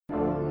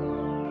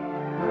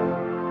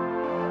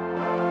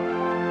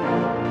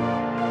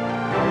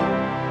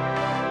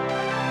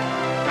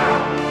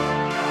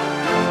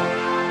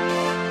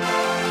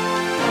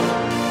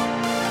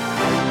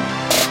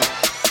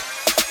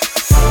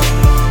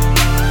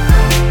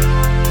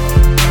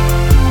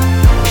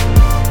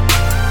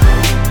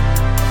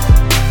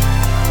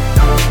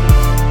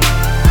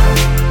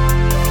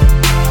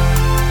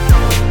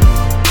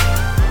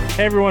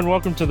Hey everyone,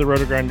 welcome to the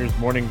Roto Grinders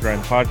Morning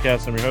Grind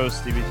Podcast. I'm your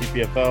host, Stevie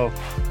TPFL.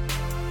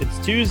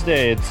 It's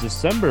Tuesday, it's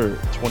December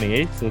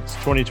 28th, it's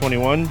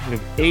 2021. We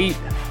have 8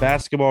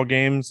 basketball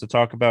games to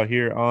talk about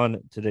here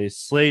on today's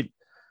slate.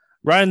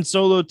 Ryan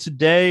solo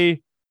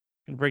today,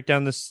 can break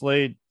down this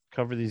slate,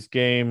 cover these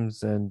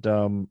games, and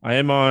I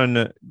am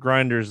on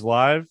Grinders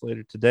Live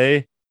later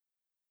today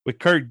with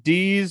Kirk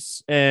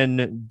Dees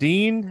and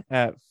Dean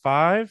at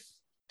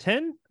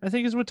 5:10, I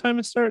think is what time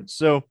it starts.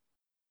 So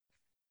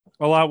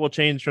a lot will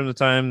change from the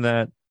time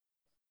that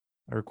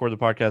I record the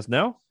podcast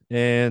now,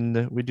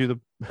 and we do the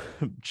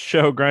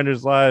show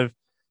Grinders Live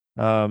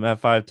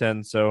at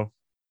 5:10. So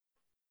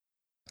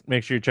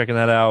make sure you're checking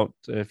that out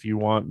if you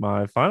want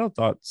my final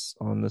thoughts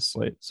on this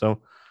slate.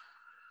 So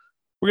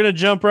we're gonna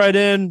jump right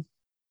in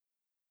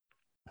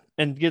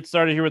and get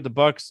started here with the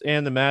Bucks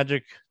and the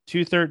Magic.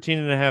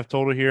 213.5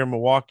 total here.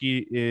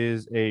 Milwaukee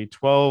is a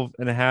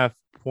 12.5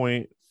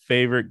 point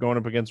favorite going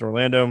up against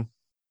Orlando.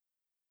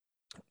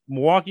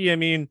 Milwaukee, I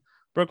mean,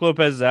 Brook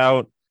Lopez is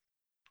out.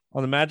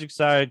 On the Magic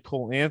side,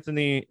 Cole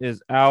Anthony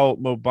is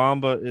out. Mo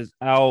Bamba is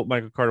out.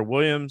 Michael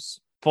Carter-Williams,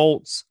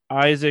 Fultz,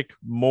 Isaac,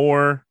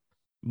 Moore,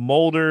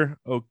 Mulder,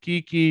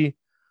 Okeke,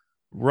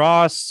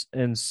 Ross,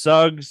 and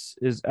Suggs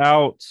is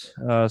out.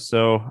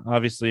 So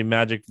obviously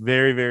Magic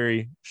very,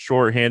 very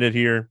short-handed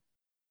here.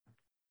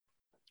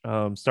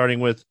 Starting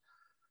with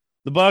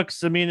the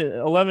Bucks, I mean,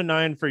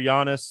 11-9 for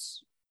Giannis.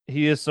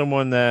 He is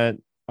someone that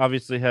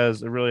obviously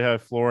has a really high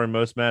floor in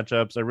most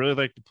matchups. I really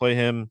like to play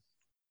him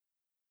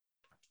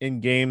in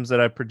games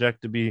that I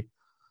project to be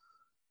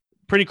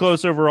pretty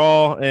close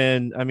overall.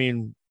 And I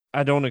mean,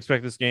 I don't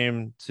expect this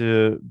game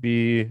to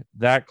be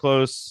that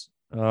close.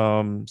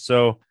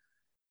 So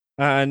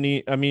for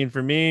me, I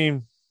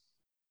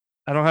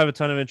don't have a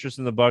ton of interest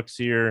in the Bucks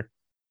here.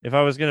 If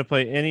I was going to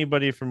play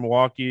anybody from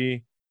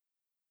Milwaukee,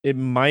 it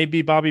might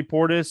be Bobby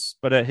Portis,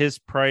 but at his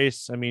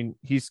price, I mean,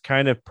 he's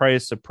kind of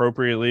priced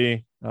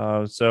appropriately.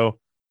 So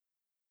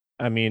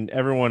I mean,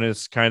 everyone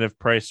is kind of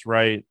priced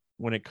right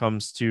when it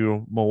comes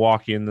to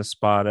Milwaukee in this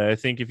spot. I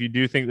think if you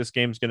do think this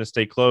game's going to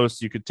stay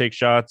close, you could take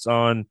shots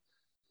on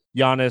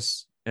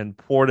Giannis and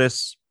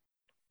Portis.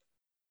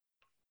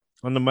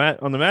 On the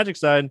Magic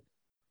side,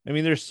 I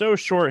mean, they're so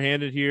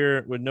short-handed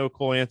here with no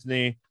Cole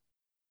Anthony,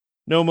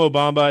 no Mo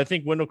Bamba. I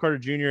think Wendell Carter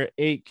Jr. at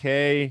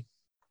 8K.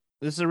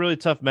 This is a really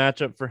tough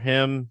matchup for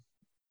him.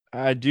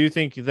 I do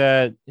think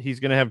that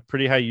he's going to have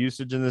pretty high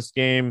usage in this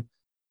game.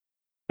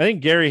 I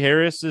think Gary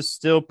Harris is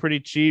still pretty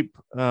cheap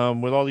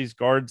with all these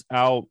guards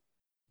out,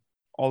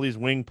 all these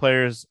wing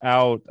players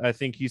out. I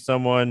think he's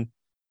someone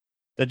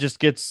that just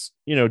gets,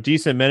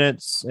 decent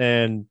minutes.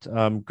 And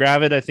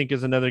Gravitt, I think,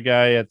 is another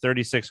guy at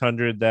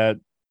 3,600 that,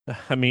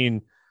 I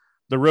mean,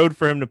 the road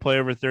for him to play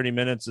over 30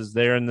 minutes is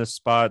there in this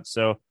spot.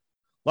 So a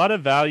lot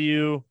of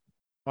value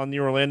on the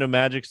Orlando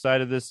Magic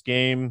side of this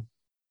game.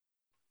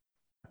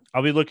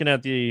 I'll be looking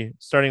at the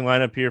starting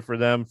lineup here for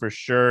them for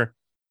sure.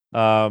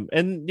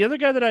 And the other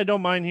guy that I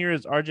don't mind here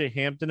is RJ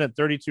Hampton at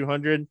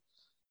 3,200.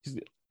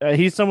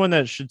 He's someone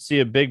that should see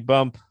a big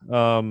bump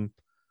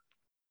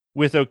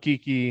with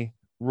Okeke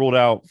ruled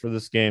out for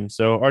this game.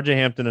 So RJ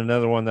Hampton,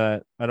 another one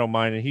that I don't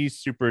mind, and he's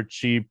super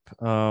cheap.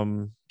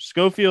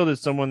 Schofield is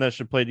someone that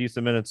should play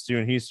decent minutes too,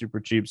 and he's super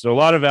cheap. So a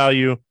lot of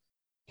value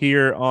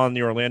here on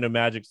the Orlando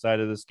Magic side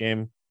of this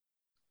game.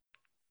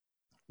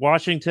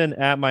 Washington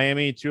at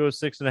Miami,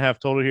 206.5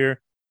 total here.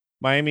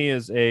 Miami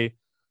is a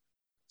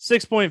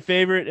 6-point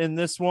favorite in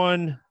this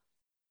one.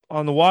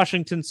 On the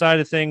Washington side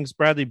of things,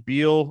 Bradley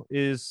Beal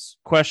is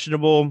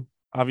questionable.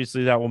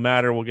 Obviously, that will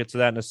matter. We'll get to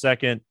that in a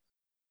second.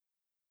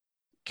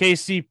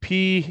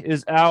 KCP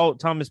is out.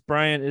 Thomas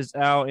Bryant is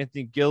out.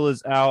 Anthony Gill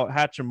is out.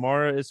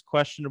 Hachimura is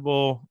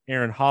questionable.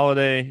 Aaron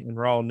Holiday and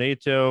Raul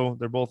Neto,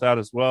 they're both out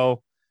as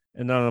well.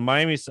 And then on the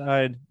Miami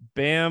side,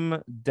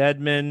 Bam,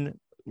 Dedmon,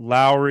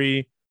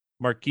 Lowry,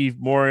 Markieff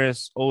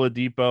Morris,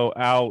 Oladipo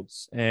out,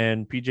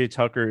 and PJ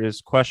Tucker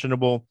is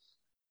questionable.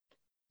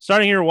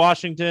 Starting here,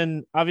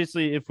 Washington,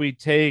 obviously, if we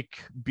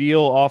take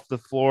Beal off the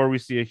floor, we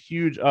see a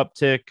huge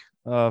uptick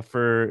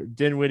for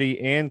Dinwiddie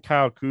and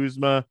Kyle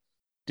Kuzma.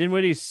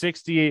 Dinwiddie's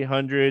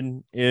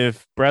 6,800.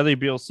 If Bradley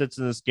Beal sits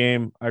in this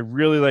game, I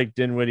really like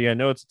Dinwiddie. I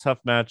know it's a tough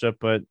matchup,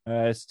 but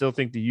I still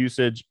think the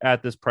usage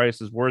at this price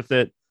is worth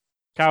it.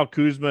 Kyle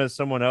Kuzma is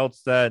someone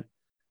else that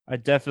I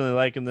definitely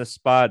like in this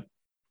spot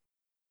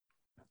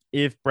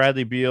if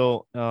Bradley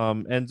Beal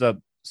ends up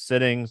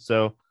sitting.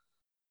 So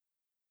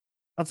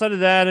outside of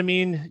that, I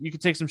mean, you could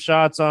take some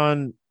shots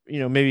on,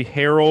 maybe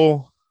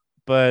Harrell,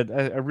 but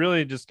I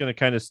really just going to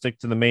kind of stick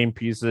to the main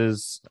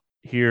pieces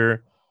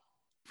here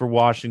for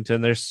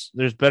Washington. There's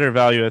better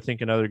value, I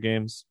think, in other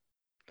games.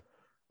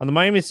 On the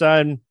Miami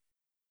side,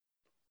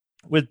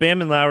 with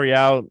Bam and Lowry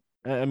out,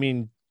 I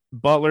mean,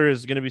 Butler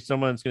is going to be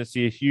someone that's going to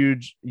see a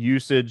huge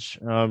usage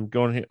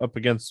going up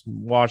against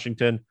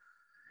Washington.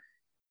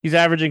 He's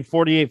averaging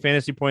 48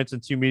 fantasy points in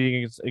 2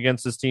 meetings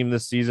against this team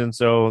this season.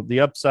 So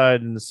the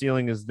upside and the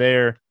ceiling is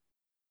there.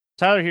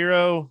 Tyler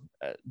Hero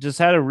just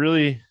had a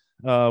really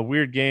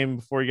weird game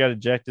before he got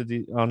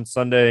ejected on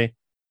Sunday.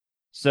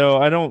 So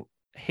I don't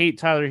Hate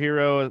Tyler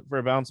Hero for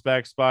a bounce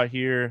back spot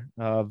here.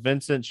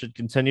 Vincent should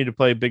continue to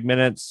play big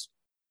minutes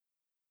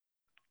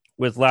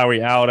with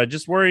Lowry out. I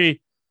just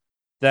worry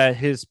that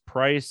his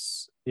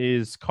price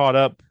is caught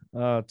up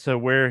to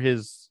where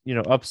his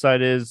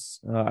upside is.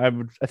 I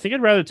think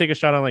I'd rather take a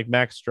shot on like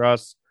Max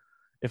Struss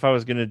if I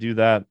was going to do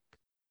that.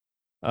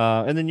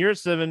 And then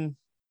Yurtseven,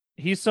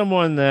 he's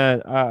someone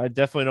that I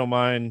definitely don't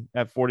mind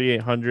at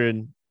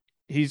 4,800.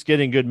 He's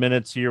getting good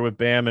minutes here with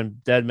Bam and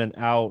Dedmon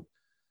out.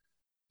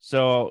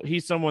 So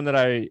he's someone that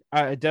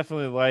I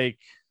definitely like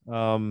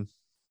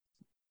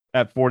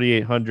at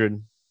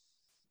 4,800.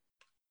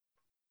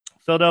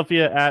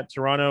 Philadelphia at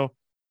Toronto,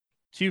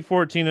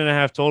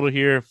 214.5 total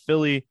here.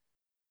 Philly,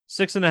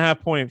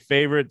 6.5 point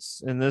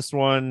favorites in this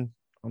one.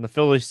 On the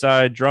Philly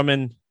side,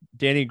 Drummond,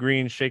 Danny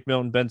Green, Shake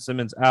Milton, Ben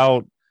Simmons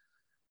out.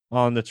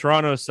 On the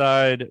Toronto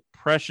side,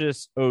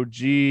 Precious,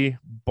 OG,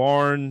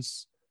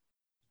 Barnes,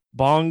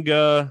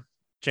 Bonga,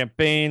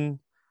 Champagne,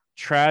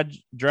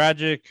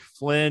 Dragic,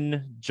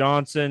 Flynn,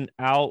 Johnson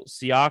out,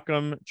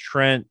 Siakam,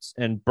 Trent,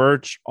 and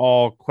Birch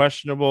all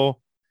questionable.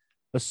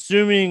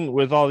 Assuming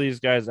with all these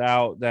guys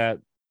out that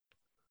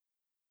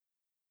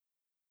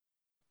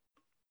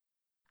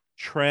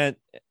Trent,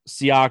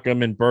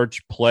 Siakam, and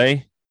Birch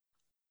play.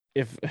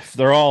 If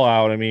they're all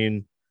out, I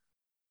mean,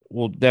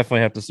 we'll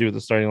definitely have to see what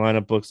the starting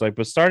lineup looks like.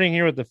 But starting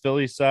here with the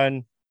Philly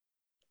side,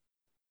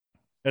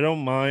 I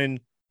don't mind,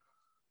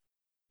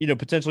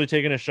 potentially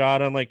taking a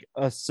shot on like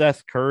a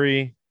Seth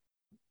Curry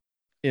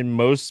in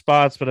most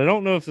spots, but I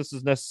don't know if this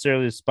is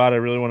necessarily a spot I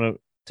really want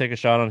to take a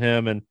shot on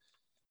him. And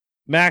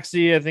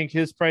Maxey, I think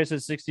his price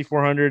at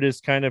 6,400 is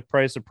kind of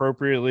priced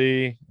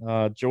appropriately.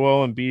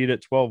 Joel Embiid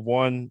at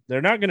 12-1.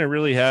 They're not going to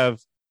really have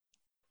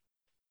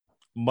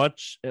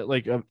much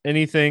like of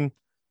anything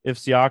if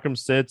Siakam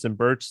sits and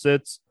Birch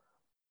sits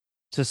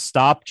to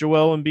stop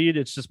Joel Embiid.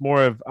 It's just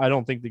more of I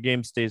don't think the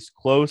game stays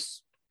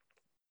close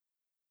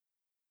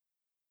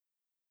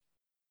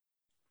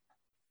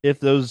if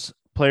those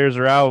players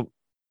are out.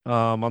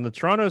 On the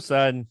Toronto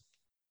side,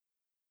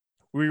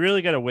 we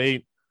really got to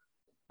wait.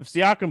 If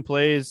Siakam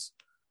plays,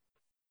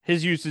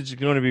 his usage is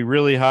going to be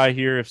really high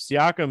here. If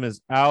Siakam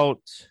is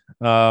out,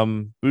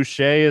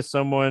 Boucher is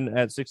someone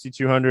at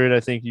 6,200. I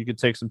think you could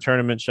take some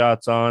tournament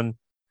shots on.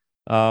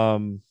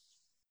 Wannabe?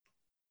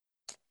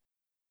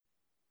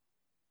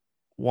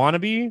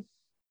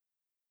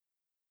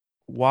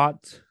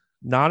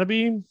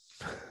 Nanabe?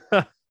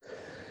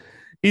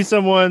 He's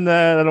someone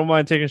that I don't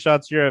mind taking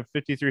shots here at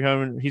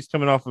 5,300. He's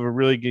coming off of a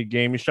really good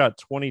game. He shot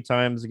 20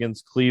 times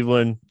against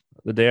Cleveland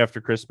the day after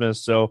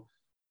Christmas. So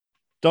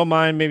don't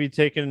mind maybe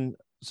taking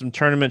some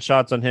tournament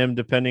shots on him,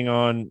 depending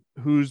on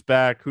who's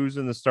back, who's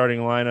in the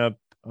starting lineup.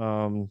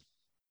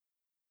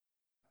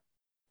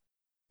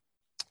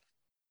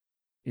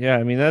 Yeah,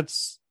 I mean,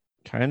 that's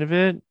kind of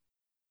it.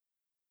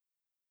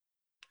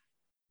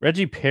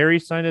 Reggie Perry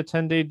signed a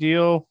 10-day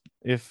deal.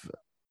 If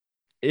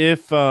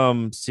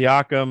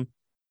Siakam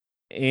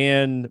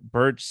and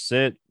Birch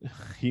sit,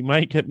 he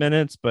might get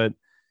minutes, but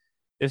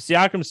if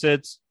Siakam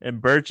sits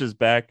and Birch is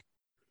back,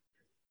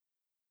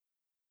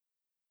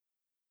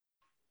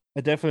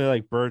 I definitely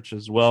like Birch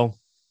as well.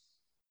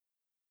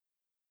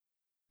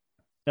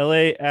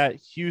 LA at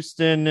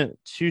Houston,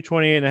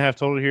 228.5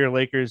 total here.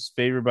 Lakers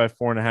favored by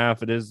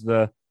 4.5. It is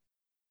the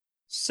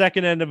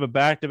second end of a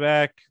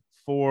back-to-back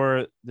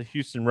for the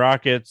Houston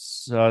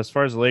Rockets. As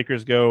far as the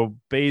Lakers go,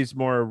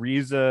 Bazemore,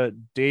 Ariza,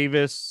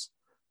 Davis,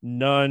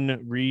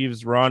 Nunn,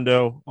 Reeves,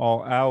 Rondo,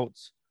 all out.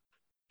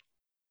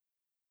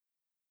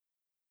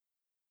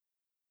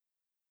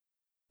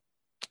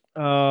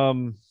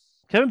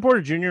 Kevin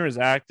Porter Jr. is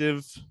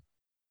active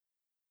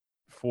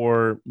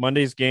for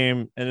Monday's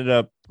game, ended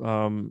up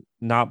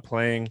not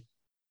playing.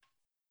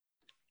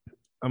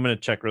 I'm going to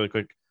check really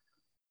quick,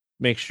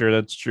 make sure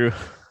that's true.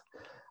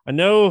 I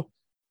know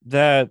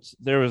that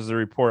there was a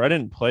report. I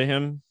didn't play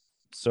him,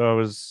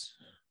 so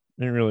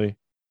didn't really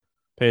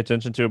pay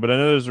attention to it, but I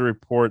know there's a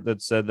report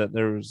that said that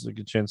there was a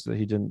good chance that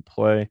he didn't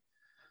play.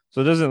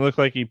 So it doesn't look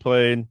like he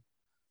played.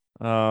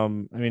 I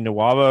mean,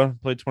 Nwaba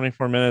played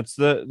 24 minutes.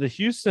 The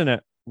Houston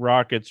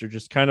Rockets are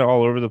just kind of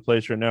all over the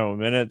place right now with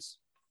minutes.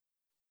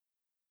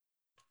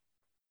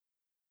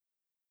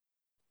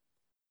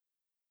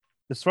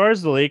 As far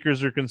as the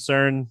Lakers are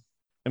concerned,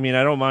 I mean,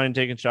 I don't mind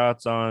taking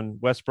shots on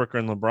Westbrook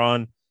and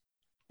LeBron.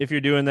 If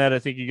you're doing that, I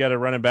think you got to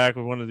run it back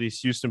with one of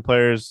these Houston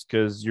players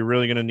because you're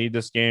really going to need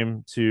this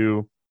game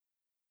to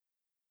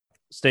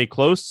stay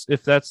close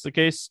if that's the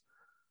case.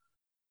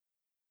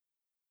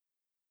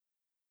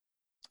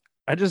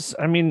 I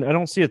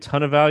don't see a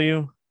ton of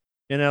value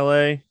in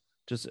LA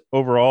just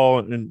overall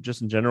and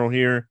just in general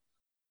here.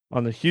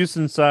 On the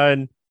Houston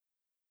side,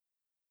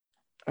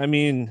 I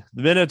mean,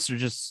 the minutes are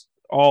just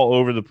all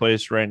over the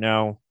place right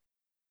now.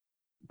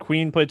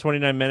 Queen played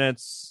 29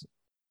 minutes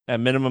at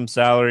minimum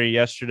salary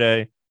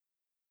yesterday.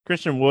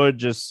 Christian Wood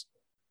just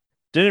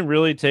didn't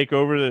really take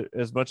over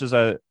as much as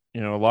a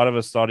lot of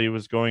us thought he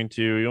was going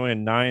to. He only had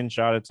 9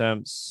 shot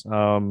attempts.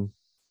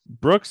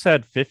 Brooks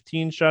had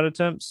 15 shot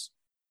attempts.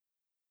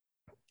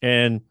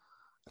 And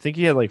I think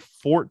he had like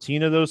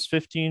 14 of those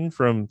 15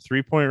 from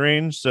 3-point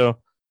range. So,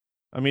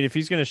 I mean, if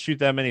he's going to shoot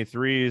that many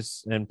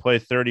threes and play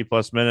 30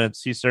 plus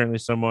minutes, he's certainly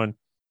someone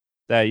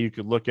that you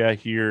could look at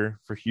here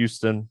for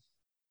Houston.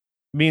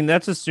 I mean,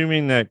 that's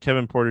assuming that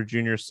Kevin Porter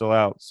Jr. is still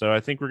out. So I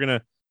think we're going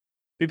to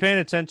be paying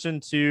attention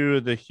to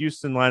the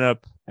Houston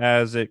lineup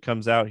as it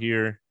comes out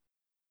here.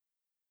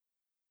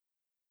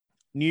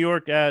 New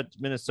York at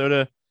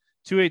Minnesota,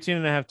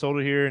 218.5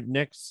 total here.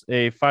 Knicks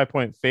a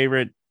 5-point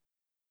favorite.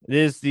 It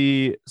is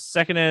the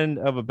second end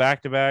of a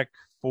back-to-back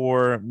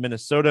for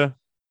Minnesota.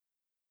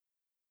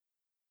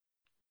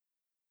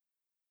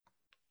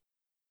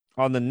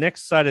 On the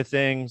Knicks side of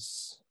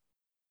things,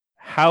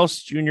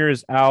 House Jr.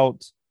 is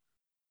out.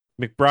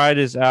 McBride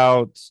is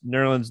out.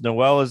 Nerlens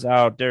Noel is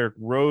out. Derrick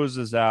Rose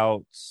is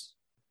out.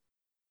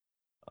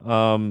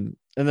 And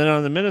then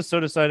on the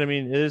Minnesota side, I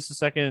mean, it is the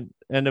second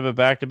end of a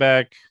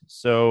back-to-back.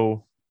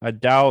 So I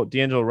doubt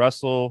D'Angelo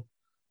Russell.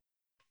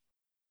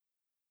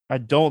 I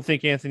don't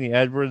think Anthony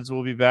Edwards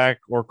will be back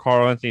or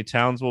Karl-Anthony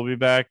Towns will be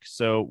back.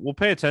 So we'll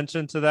pay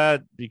attention to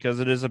that because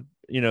it is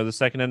the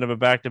second end of a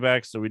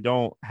back-to-back. So we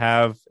don't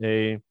have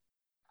a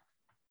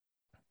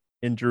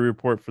injury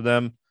report for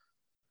them.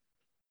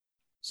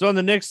 So on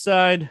the Knicks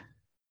side,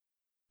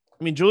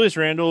 I mean, Julius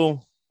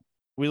Randle,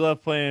 we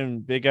love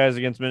playing big guys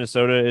against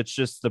Minnesota. It's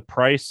just the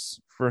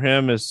price for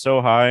him is so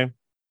high.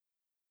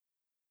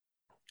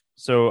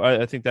 So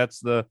I think that's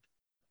the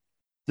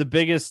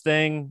biggest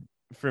thing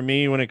for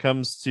me when it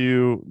comes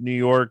to New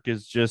York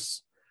is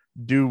just,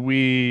 do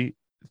we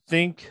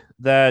think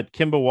that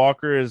Kemba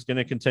Walker is going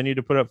to continue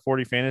to put up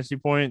 40 fantasy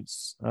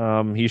points?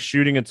 He's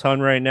shooting a ton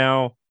right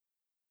now.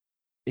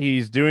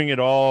 He's doing it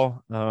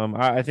all.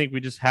 I think we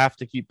just have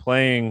to keep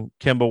playing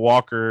Kemba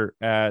Walker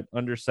at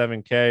under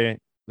 7K.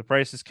 The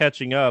price is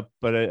catching up,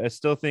 but I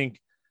still think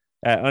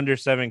at under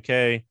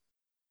 7K,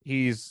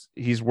 he's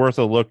worth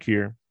a look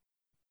here.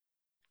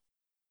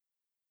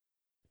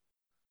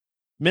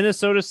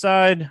 Minnesota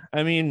side,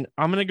 I mean,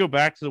 I'm going to go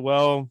back to the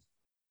well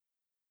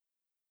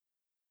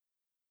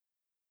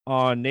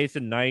on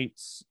Nathan Knight.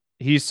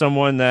 He's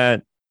someone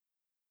that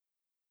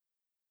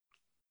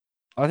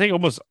I think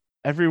almost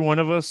every one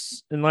of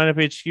us in Lineup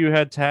HQ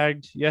had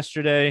tagged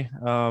yesterday.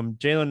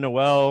 Jalen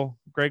Noel,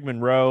 Greg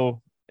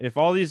Monroe. If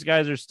all these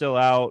guys are still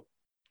out,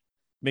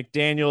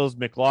 McDaniels,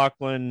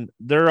 McLaughlin,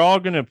 they're all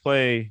going to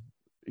play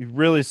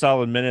really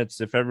solid minutes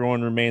if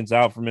everyone remains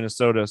out for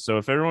Minnesota. So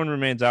if everyone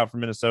remains out for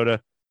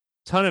Minnesota,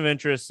 ton of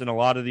interest in a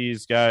lot of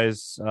these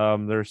guys.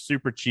 They're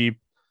super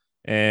cheap.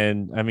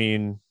 And I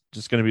mean,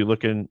 just going to be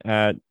looking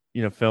at,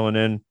 filling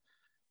in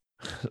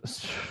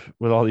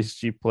with all these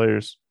cheap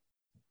players.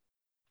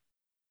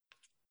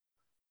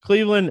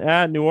 Cleveland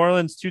at New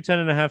Orleans,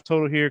 210.5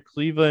 total here.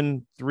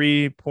 Cleveland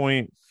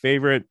 3-point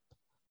favorite.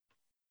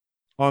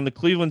 On the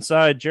Cleveland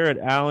side, Jarrett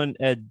Allen,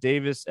 Ed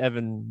Davis,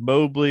 Evan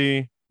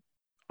Mobley,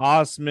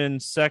 Osman,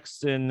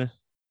 Sexton,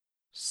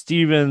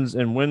 Stevens,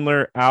 and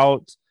Windler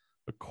out.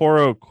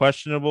 Okoro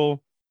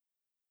questionable.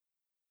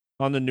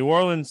 On the New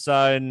Orleans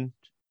side,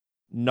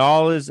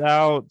 Nall is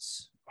out.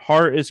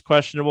 Hart is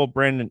questionable.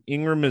 Brandon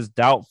Ingram is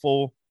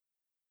doubtful.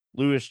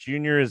 Lewis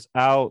Jr. is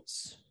out.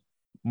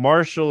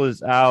 Marshall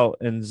is out,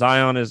 and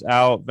Zion is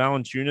out.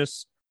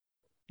 Valanciunas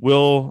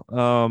will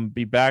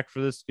be back for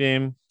this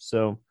game.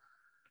 So,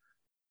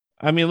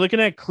 I mean,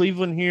 looking at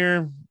Cleveland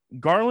here,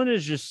 Garland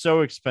is just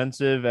so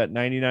expensive at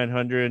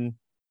 9,900.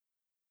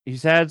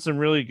 He's had some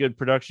really good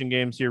production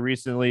games here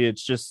recently.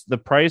 It's just the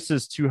price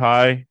is too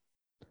high.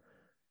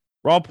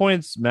 Raw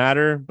points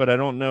matter, but I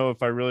don't know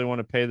if I really want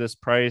to pay this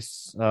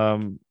price.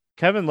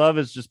 Kevin Love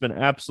has just been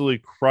absolutely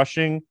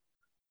crushing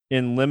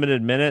in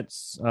limited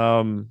minutes.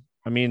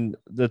 I mean,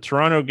 the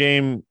Toronto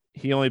game,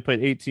 he only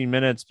played 18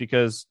 minutes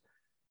because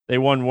they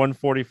won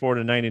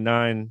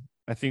 144-99.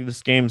 I think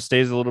this game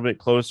stays a little bit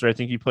closer. I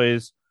think he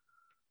plays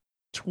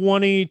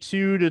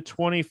 22 to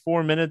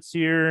 24 minutes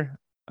here.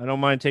 I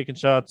don't mind taking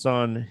shots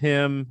on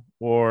him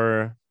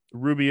or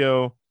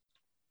Rubio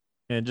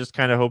and just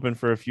kind of hoping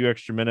for a few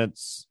extra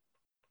minutes.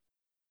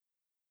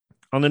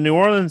 On the New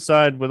Orleans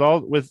side,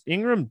 with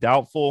Ingram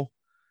doubtful,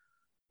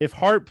 if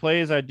Hart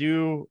plays, I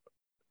do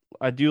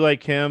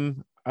like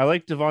him. I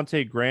like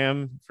Devontae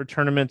Graham for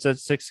tournaments at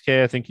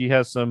 6K. I think he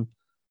has some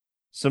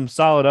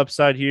solid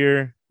upside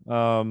here.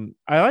 I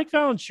like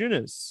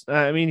Valanciunas.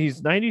 I mean,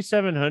 he's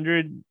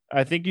 9,700.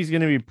 I think he's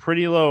going to be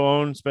pretty low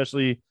owned,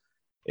 especially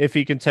if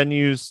he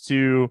continues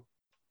to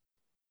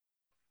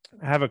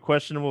have a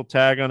questionable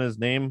tag on his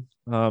name.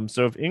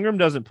 So if Ingram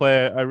doesn't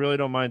play, I really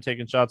don't mind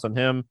taking shots on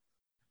him.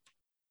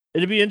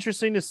 It'd be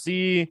interesting to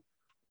see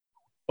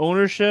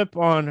ownership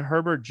on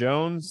Herbert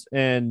Jones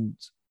and,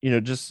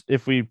 just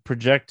if we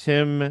project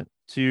him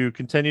to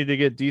continue to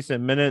get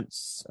decent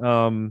minutes.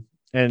 And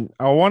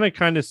I want to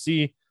kind of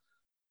see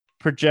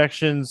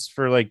projections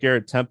for like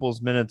Garrett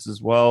Temple's minutes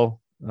as well.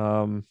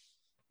 That's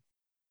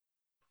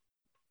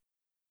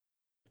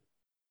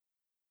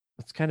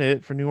kind of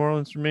it for New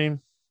Orleans for me.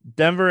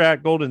 Denver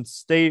at Golden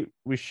State.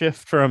 We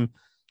shift from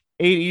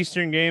 8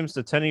 Eastern games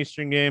to 10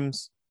 Eastern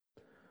games.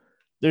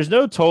 There's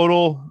no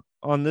total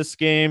on this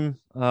game.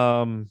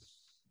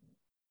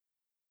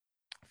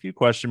 few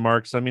question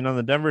marks. I mean, on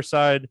the Denver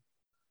side,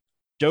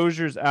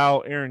 Dozier's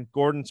out, Aaron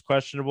Gordon's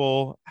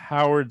questionable,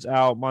 Howard's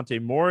out, Monte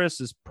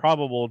Morris is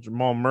probable,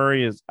 Jamal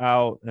Murray is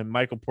out, and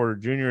Michael Porter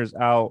Jr. is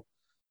out.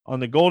 On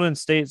the Golden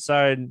State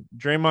side,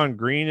 Draymond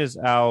Green is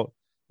out,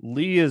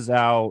 Lee is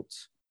out,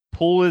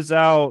 Poole is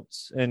out,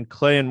 and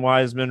Clay and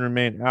Wiseman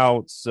remain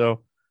out.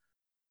 So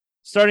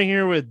starting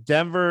here with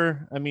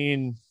Denver, I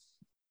mean,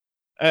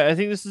 I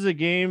think this is a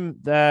game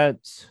that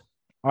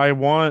I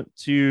want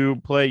to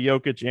play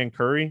Jokic and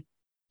Curry.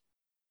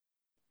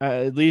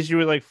 It leaves you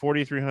with like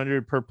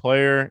 4,300 per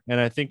player,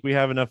 and I think we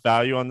have enough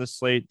value on this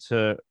slate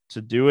to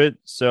do it.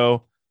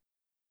 So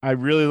I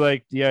really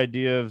like the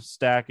idea of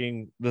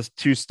stacking the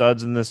two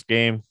studs in this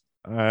game.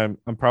 I'm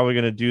probably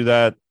going to do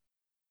that.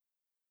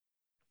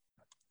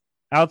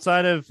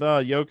 Outside of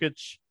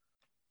Jokic,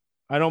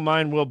 I don't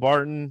mind Will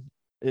Barton.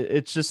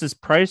 It's just his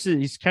price.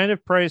 He's kind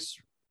of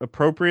priced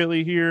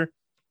appropriately here.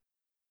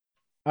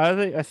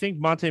 I think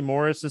Monte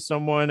Morris is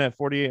someone at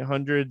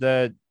 4,800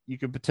 that you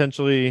could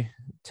potentially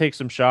take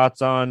some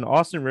shots on.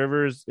 Austin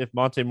Rivers, if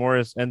Monte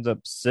Morris ends up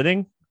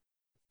sitting,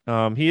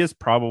 he is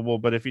probable,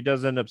 but if he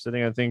does end up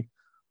sitting, I think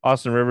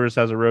Austin Rivers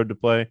has a road to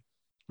play.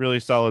 Really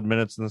solid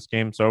minutes in this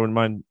game, so I wouldn't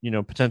mind,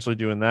 potentially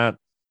doing that.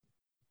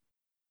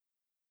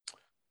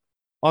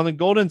 On the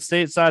Golden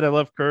State side, I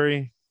love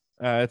Curry.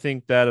 I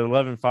think that at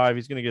 11-5,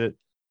 he's going to get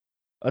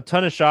a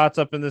ton of shots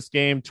up in this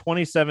game.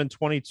 27,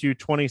 22,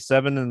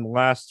 27 in the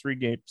last three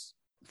games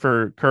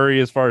for Curry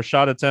as far as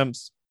shot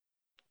attempts.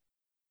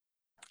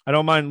 I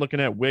don't mind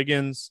looking at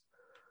Wiggins.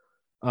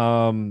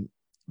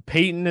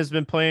 Peyton has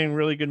been playing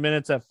really good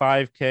minutes at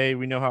 5K.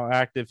 We know how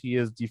active he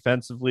is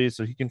defensively,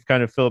 so he can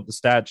kind of fill up the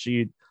stat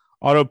sheet.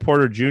 Otto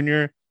Porter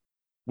Jr.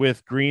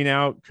 with Green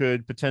out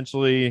could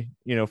potentially,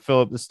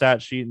 fill up the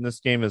stat sheet in this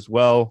game as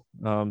well.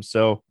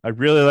 So I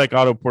really like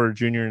Otto Porter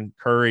Jr. and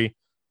Curry.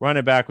 Run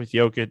it back with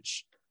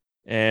Jokic.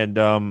 And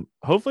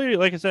hopefully,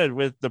 like I said,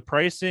 with the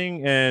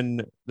pricing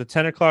and the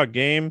 10 o'clock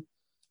game,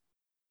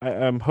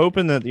 I'm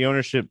hoping that the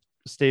ownership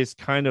stays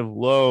kind of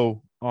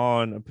low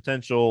on a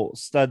potential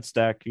stud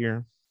stack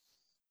here.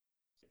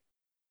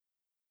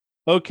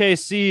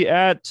 OKC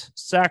at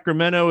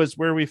Sacramento is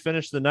where we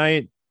finished the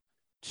night.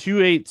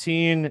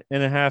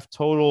 218.5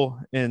 total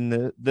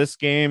in this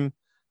game.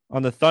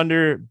 On the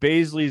Thunder,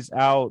 Baisley's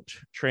out.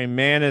 Trey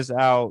Mann is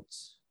out.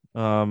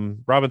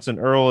 Robinson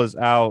Earl is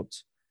out.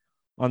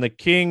 On the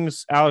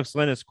Kings, Alex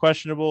Len is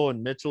questionable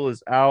and Mitchell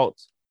is out.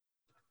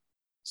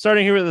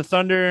 Starting here with the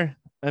Thunder,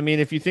 I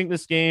mean, if you think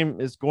this game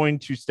is going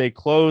to stay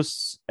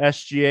close,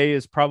 SGA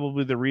is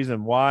probably the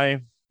reason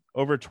why.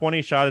 Over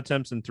 20 shot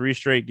attempts in 3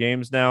 straight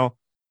games now.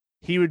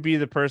 He would be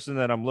the person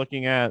that I'm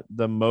looking at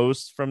the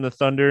most from the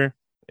Thunder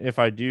if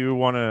I do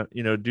want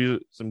to,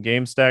 do some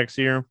game stacks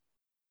here.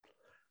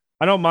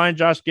 I don't mind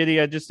Josh Giddey.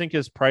 I just think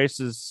his price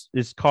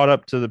is caught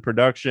up to the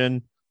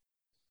production.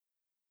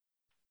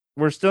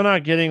 We're still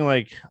not getting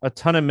like a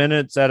ton of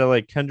minutes out of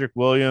like Kendrick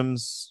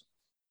Williams.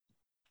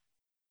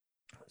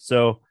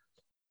 So,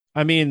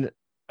 I mean,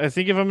 I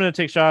think if I'm going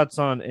to take shots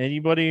on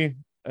anybody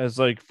as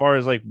like far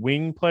as like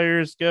wing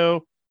players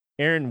go,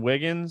 Aaron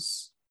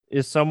Wiggins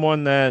is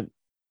someone that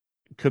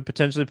could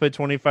potentially play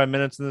 25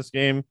 minutes in this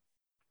game.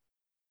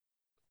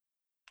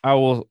 I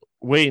will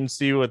wait and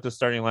see what the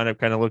starting lineup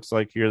kind of looks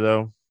like here,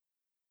 though.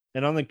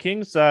 And on the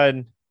Kings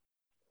side,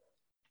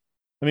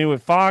 I mean,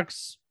 with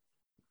Fox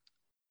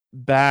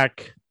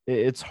back,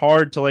 it's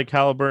hard to like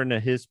Halliburton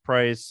at his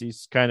price.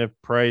 He's kind of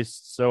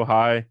priced so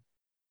high.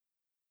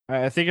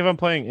 I think if I'm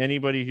playing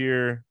anybody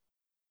here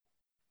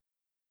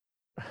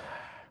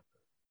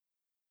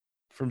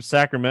from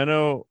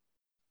Sacramento,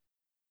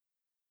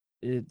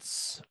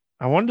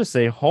 I wanted to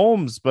say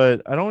Holmes,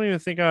 but I don't even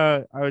think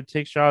I would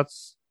take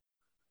shots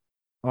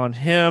on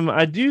him.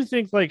 I do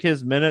think like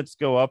his minutes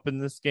go up in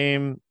this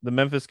game. The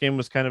Memphis game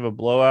was kind of a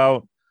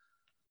blowout.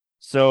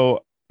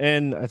 So,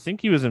 and I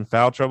think he was in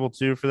foul trouble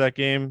too for that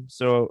game.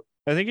 So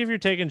I think if you're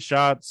taking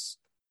shots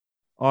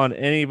on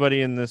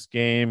anybody in this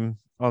game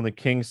on the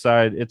Kings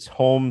side, it's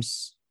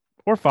Holmes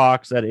or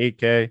Fox at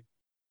 8K.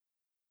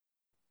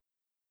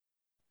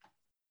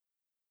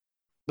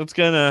 We'll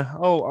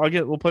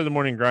play the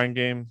morning grind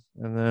game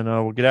and then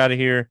we'll get out of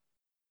here.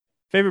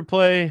 Favorite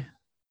play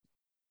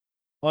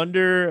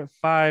under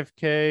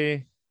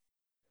 5K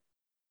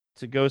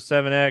to go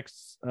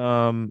 7X.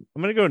 I'm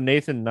going to go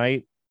Nathan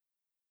Knight.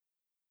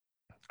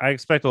 I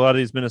expect a lot of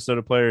these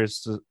Minnesota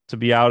players to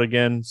be out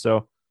again.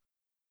 So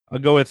I'll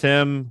go with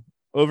him.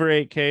 Over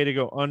 8K to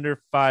go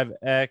under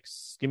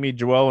 5X. Give me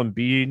Joel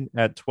Embiid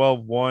at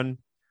 12-1.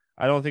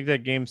 I don't think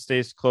that game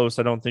stays close.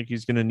 I don't think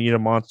he's going to need a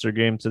monster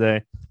game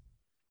today.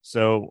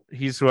 So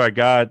he's who I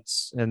got.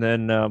 And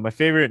then my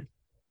favorite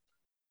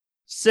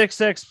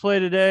 6X play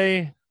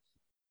today,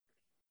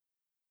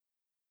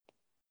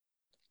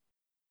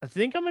 I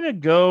think I'm going to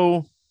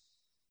go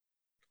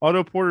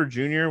Otto Porter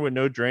Jr. with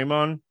no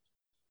Draymond.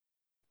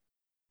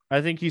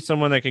 I think he's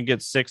someone that can get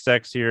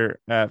 6X here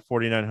at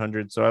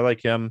 4,900. So I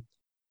like him.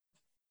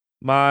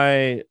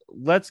 My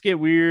Let's Get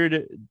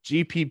Weird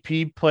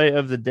GPP play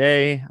of the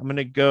day, I'm going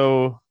to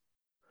go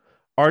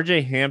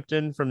RJ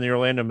Hampton from the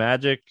Orlando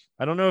Magic.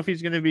 I don't know if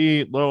he's going to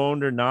be low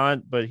owned or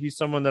not, but he's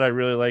someone that I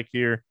really like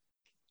here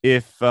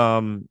if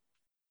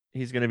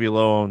he's going to be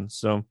low owned.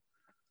 So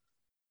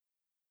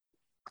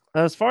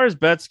as far as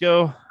bets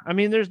go, I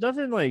mean, there's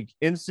nothing like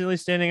instantly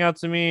standing out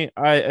to me.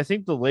 I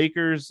think the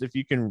Lakers, if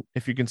you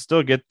can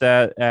still get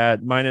that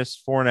at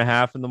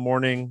 -4.5 in the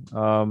morning,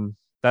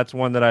 that's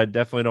one that I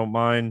definitely don't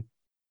mind.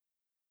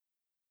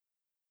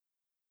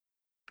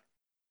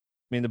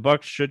 I mean, the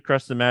Bucks should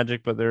crush the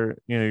Magic, but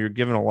you're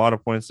giving a lot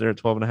of points there at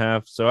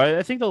 12.5. So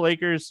I think the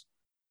Lakers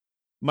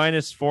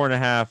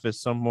 -4.5 is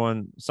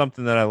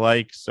something that I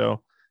like.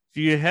 So if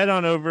you head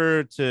on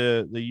over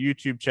to the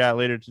YouTube chat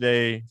later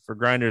today for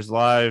Grinders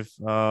Live,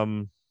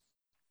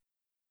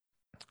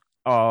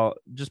 I'll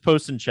just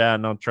post in chat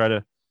and I'll try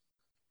to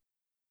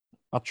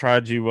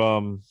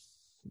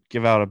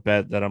give out a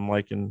bet that I'm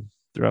liking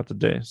throughout the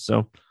day.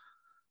 So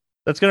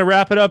that's going to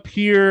wrap it up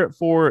here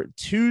for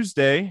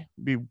Tuesday.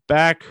 Be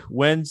back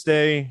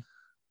Wednesday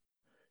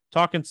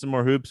talking some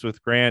more hoops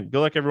with Grant.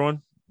 Good luck,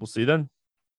 everyone. We'll see you then.